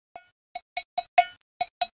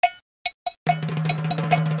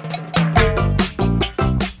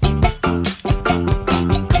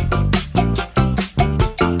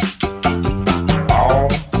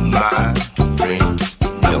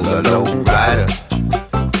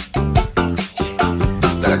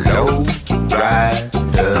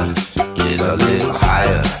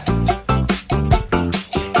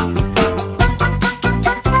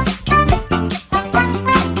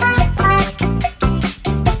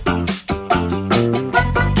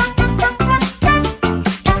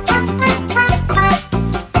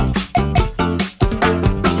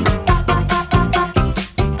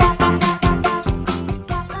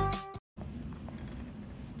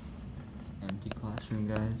answering,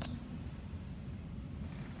 guys.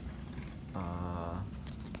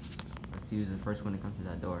 Let's see who's the first one to come through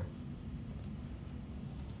that door.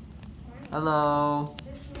 Hello.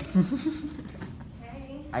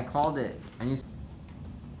 Hey. I called it. I knew.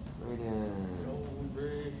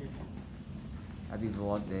 Happy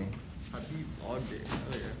vlog day. Happy vlog day.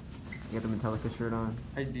 Oh yeah. You got the Metallica shirt on.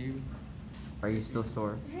 I do. Are you still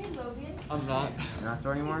sore? Hey, Logan. I'm not. You're not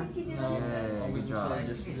sore anymore? You did Yeah, on the test. good job.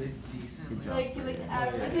 Good job. Like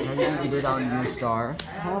average. How do you think you did on your star?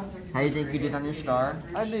 How do you think you did on your star?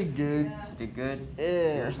 I did good. You did good?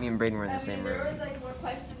 Yeah. Me and Brayden were in the same There was room. like more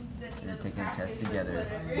questions than We're the taking a practice, test it's together.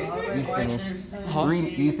 whatever. You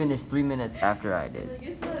finished you finished 3 minutes after I did. Like,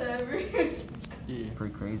 it's whatever. Yeah.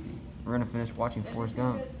 Pretty crazy. We're gonna finish watching Forrest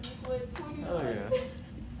Gump. Oh yeah.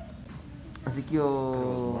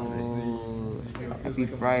 Ezekiel, happy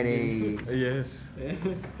Friday. Yes.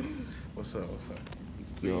 What's up? What's up?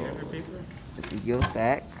 Ezekiel. Ezekiel's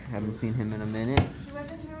back. Haven't seen him in a minute. Do you guys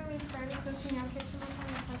remember when we started coaching out here some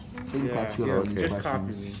questions? We can catch you up on these Just copy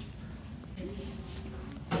questions. me.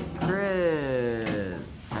 Chris,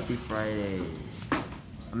 happy Friday. I'm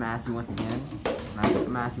gonna ask you once again. I'm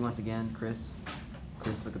gonna ask you once again, Chris.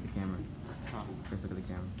 Chris, look at the camera. Chris, look at the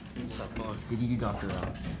camera. What's up, boss? Did you do Dr.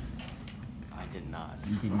 L? I did not.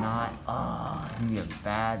 You did not. Oh, it's gonna be a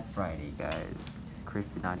bad Friday, guys. Chris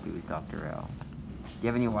did not do Dr. L. Do you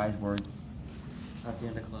have any wise words? At the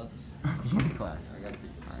end of class? At the end of class. I got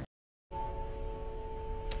these.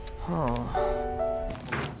 Oh.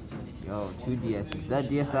 Yo, 2 DSs. Is that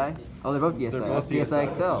DSI? Oh, they're both DSI. They're That's both DSI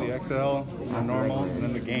This XL. is the XL, the That's the normal, regular. and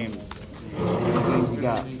then the games. Games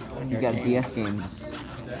you got DS games.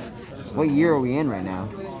 What year are we in right now?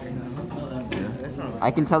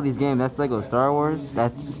 I can tell these games. That's Lego Star Wars.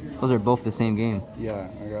 Those are both the same game. Yeah,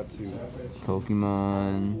 I got 2.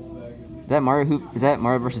 Pokemon. Is that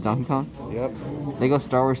Mario vs Donkey Kong? Yep. Lego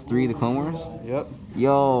Star Wars 3: The Clone Wars. Yep.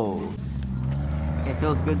 Yo, it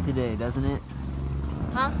feels good today, doesn't it?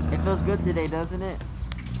 Huh? It feels good today, doesn't it?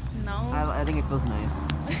 No. I think it feels nice.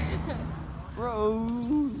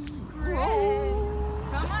 Rose. Come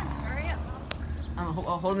on, hurry up. I'm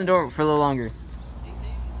holding the door for a little longer.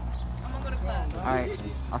 I'm gonna go to class. All right,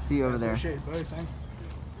 I'll see you over there. Appreciate it, buddy. Thanks.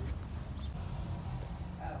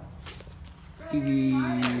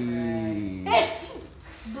 Evie.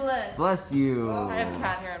 Bless. Bless you. I have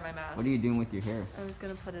cat hair on my mask. What are you doing with your hair? I was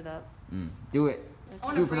gonna put it up. Do it.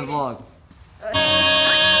 wanna Do it for the braid it. vlog.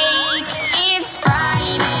 It's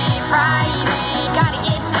Friday, gotta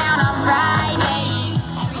get down on Friday.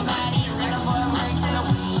 Everybody's looking forward to the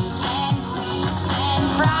weekend.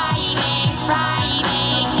 Friday,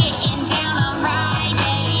 getting down on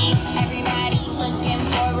Friday. Everybody's looking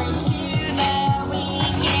forward to the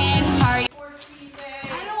weekend party.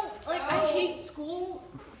 I don't like. I hate school.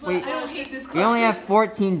 But Wait, I don't hate this class. we only have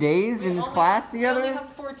 14 days in this class We only together?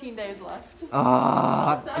 have 14 days left.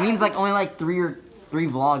 It means like only like three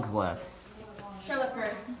vlogs left. Shut up,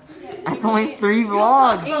 Kurt. That's only 3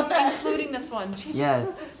 vlogs. Including this one. Jesus.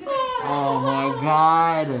 Yes. Oh my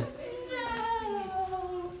god.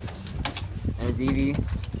 There's Evie,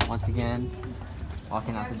 once again,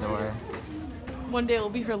 walking out the door. One day will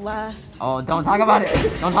be her last. Oh, don't talk about it.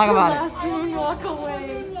 Don't talk about it. Last moonwalk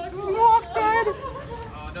away. Walk side.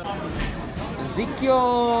 Ezekiel.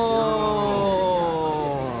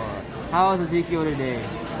 How was Ezekiel today?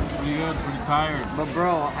 Pretty good, pretty tired. But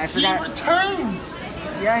bro, I forgot. He returns!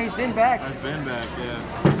 Yeah, he's been back. I've been back, yeah.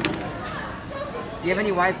 Do you have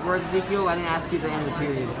any wise words, Ezekiel? I didn't ask you at the end of the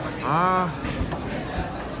period.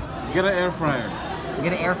 Get an air fryer. You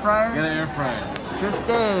get an air fryer? Get an air fryer.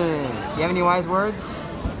 Interesting. Do you have any wise words?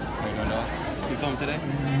 Are you going to? You come today?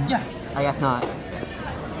 Yeah. I guess not.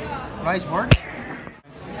 Nice words.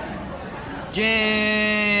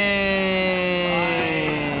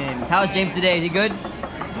 James! How's James today? Is he good?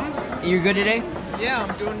 You good today? Yeah,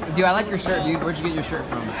 I'm doing. Dude, I like your shirt, dude. Where'd you get your shirt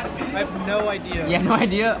from? I have no idea. You have no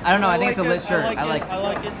idea? I don't know. I think it's a lit shirt. I like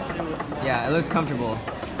it too. It's Yeah, it looks comfortable.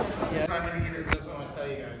 Yeah.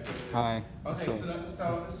 Hi. Okay, so the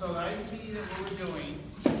ICT that we're doing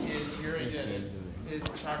is here it is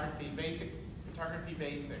photography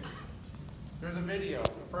basics. There's a video.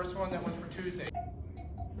 The first one that was for Tuesday.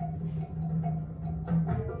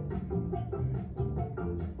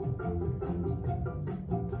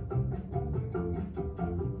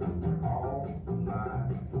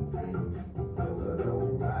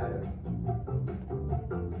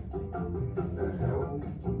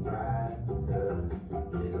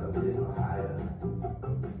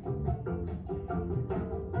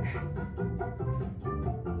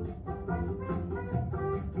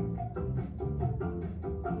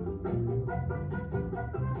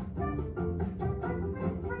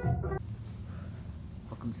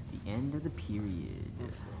 End of the period.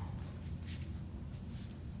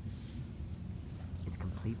 It's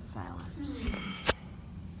complete silence.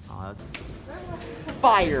 Oh, that was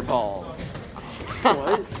fireball.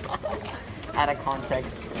 What? Out of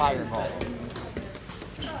context, fireball.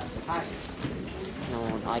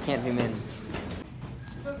 No, I can't zoom in.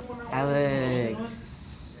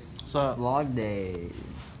 Alex. What's up? Vlog day.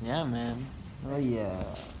 Yeah, man. Oh yeah.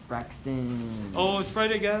 Braxton. Oh, it's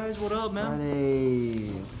Friday, guys. What up, man?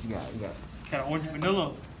 Friday. You got. Got orange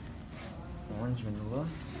vanilla. Orange vanilla.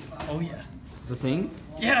 Oh, yeah. It's a thing?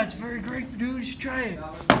 Yeah, it's very great, dude. You should try it.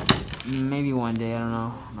 Maybe one day, I don't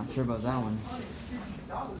know. I'm not sure about that one.